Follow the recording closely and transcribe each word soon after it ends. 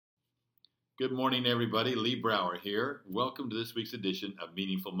Good morning, everybody. Lee Brower here. Welcome to this week's edition of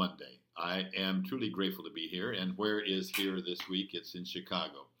Meaningful Monday. I am truly grateful to be here. And where is here this week? It's in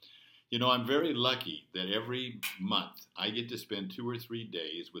Chicago. You know, I'm very lucky that every month I get to spend 2 or 3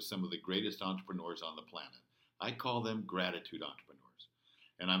 days with some of the greatest entrepreneurs on the planet. I call them gratitude entrepreneurs.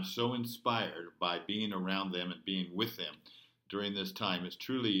 And I'm so inspired by being around them and being with them during this time. It's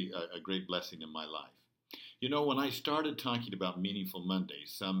truly a great blessing in my life. You know, when I started talking about Meaningful Monday,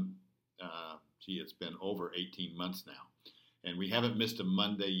 it's been over 18 months now, and we haven't missed a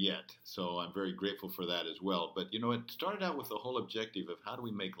Monday yet, so I'm very grateful for that as well. But, you know, it started out with the whole objective of how do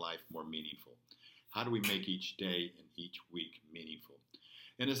we make life more meaningful? How do we make each day and each week meaningful?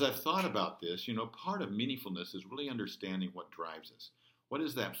 And as I've thought about this, you know, part of meaningfulness is really understanding what drives us. What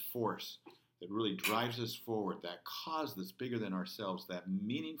is that force that really drives us forward, that cause that's bigger than ourselves, that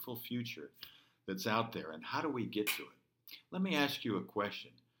meaningful future that's out there, and how do we get to it? Let me ask you a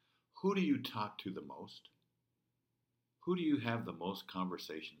question. Who do you talk to the most? Who do you have the most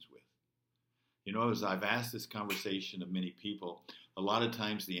conversations with? You know, as I've asked this conversation of many people, a lot of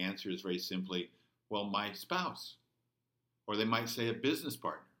times the answer is very simply, well, my spouse. Or they might say a business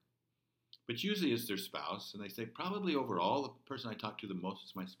partner. But usually it's their spouse, and they say, probably overall, the person I talk to the most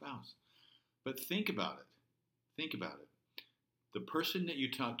is my spouse. But think about it. Think about it. The person that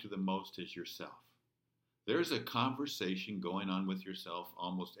you talk to the most is yourself. There's a conversation going on with yourself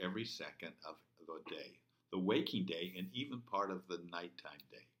almost every second of the day, the waking day, and even part of the nighttime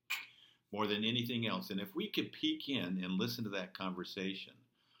day, more than anything else. And if we could peek in and listen to that conversation,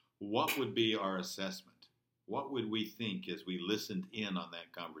 what would be our assessment? What would we think as we listened in on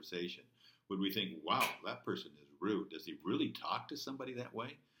that conversation? Would we think, wow, that person is rude? Does he really talk to somebody that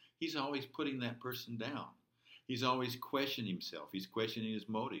way? He's always putting that person down. He's always questioning himself. He's questioning his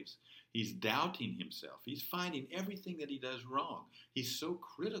motives. He's doubting himself. He's finding everything that he does wrong. He's so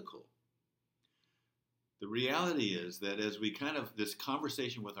critical. The reality is that as we this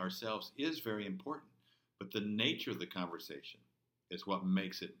conversation with ourselves is very important, but the nature of the conversation is what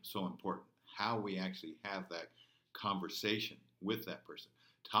makes it so important. How we actually have that conversation with that person.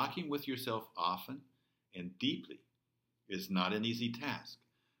 Talking with yourself often and deeply is not an easy task,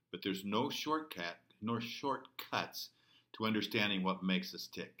 but there's no shortcut nor shortcuts to understanding what makes us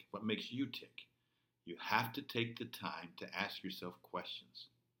tick, what makes you tick. You have to take the time to ask yourself questions.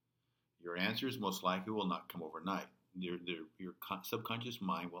 Your answers most likely will not come overnight. Your subconscious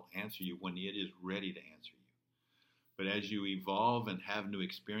mind will answer you when it is ready to answer you. But as you evolve and have new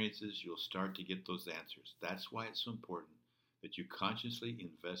experiences, you'll start to get those answers. That's why it's so important that you consciously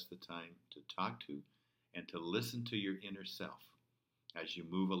invest the time to talk to and to listen to your inner self as you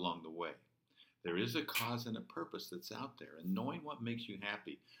move along the way. There is a cause and a purpose that's out there, and knowing what makes you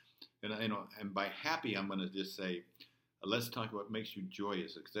happy. And by happy, I'm going to just say, let's talk about what makes you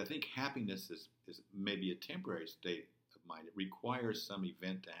joyous, because I think happiness is maybe a temporary state of mind. It requires some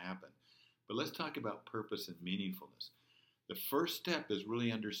event to happen. But let's talk about purpose and meaningfulness. The first step is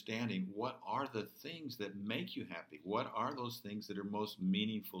really understanding what are the things that make you happy. What are those things that are most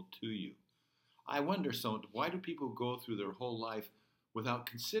meaningful to you? I wonder, why do people go through their whole life without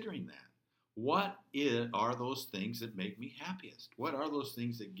considering that? What are those things that make me happiest? What are those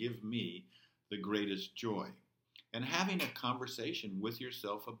things that give me the greatest joy? And having a conversation with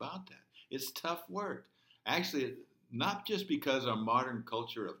yourself about that. It's tough work. Actually, not just because our modern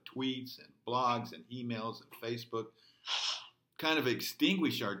culture of tweets and blogs and emails and Facebook kind of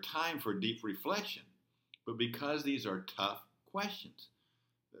extinguish our time for deep reflection, but because these are tough questions.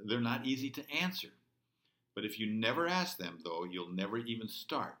 They're not easy to answer. But if you never ask them, though, you'll never even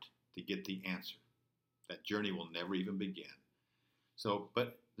start to get the answer. That journey will never even begin.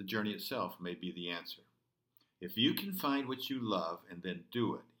 But the journey itself may be the answer. If you can find what you love and then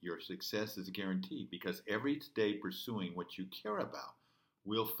do it, your success is guaranteed, because every day pursuing what you care about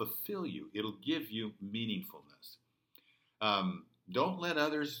will fulfill you. It'll give you meaningfulness. Don't let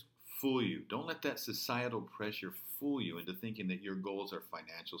others fool you. Don't let that societal pressure fool you into thinking that your goals are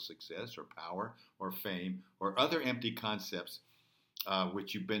financial success or power or fame or other empty concepts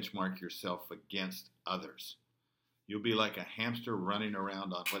which you benchmark yourself against others. You'll be like a hamster running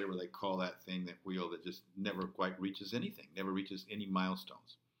around on whatever they call that thing, that wheel that just never quite reaches anything, never reaches any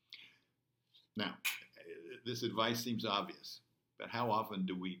milestones. Now, this advice seems obvious, but how often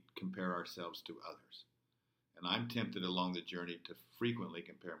do we compare ourselves to others? And I'm tempted along the journey to frequently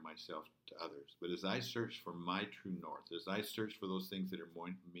compare myself to others. But as I search for my true north, as I search for those things that are more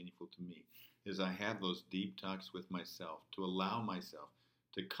meaningful to me, as I have those deep talks with myself, to allow myself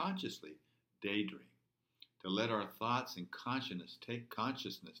to consciously daydream, to let our thoughts and consciousness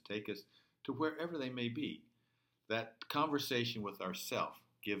take us to wherever they may be. That conversation with ourself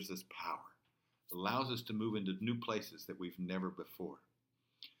gives us power. allows us to move into new places that we've never before.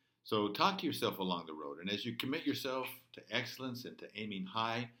 So talk to yourself along the road. And as you commit yourself to excellence and to aiming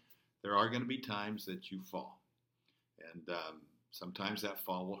high, there are going to be times that you fall. And sometimes that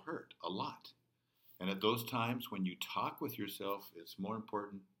fall will hurt a lot. And at those times when you talk with yourself, it's more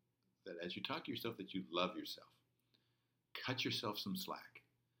important that as you talk to yourself that you love yourself. Cut yourself some slack.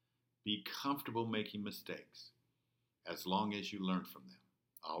 Be comfortable making mistakes as long as you learn from them.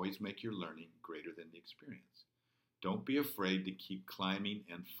 Always make your learning greater than the experience. Don't be afraid to keep climbing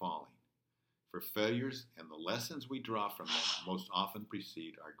and falling. For failures and the lessons we draw from them most often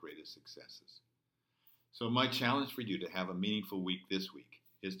precede our greatest successes. So my challenge for you to have a meaningful week this week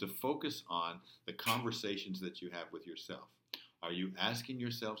is to focus on the conversations that you have with yourself. Are you asking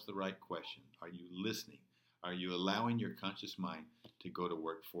yourselves the right question? Are you listening? Are you allowing your conscious mind to go to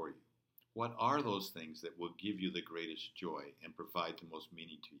work for you? What are those things that will give you the greatest joy and provide the most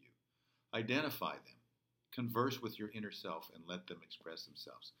meaning to you? Identify them. Converse with your inner self and let them express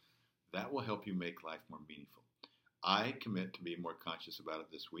themselves. That will help you make life more meaningful. I commit to be more conscious about it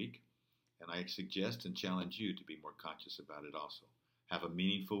this week, and I suggest and challenge you to be more conscious about it also. Have a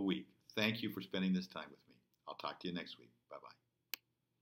meaningful week. Thank you for spending this time with me. I'll talk to you next week. Bye-bye.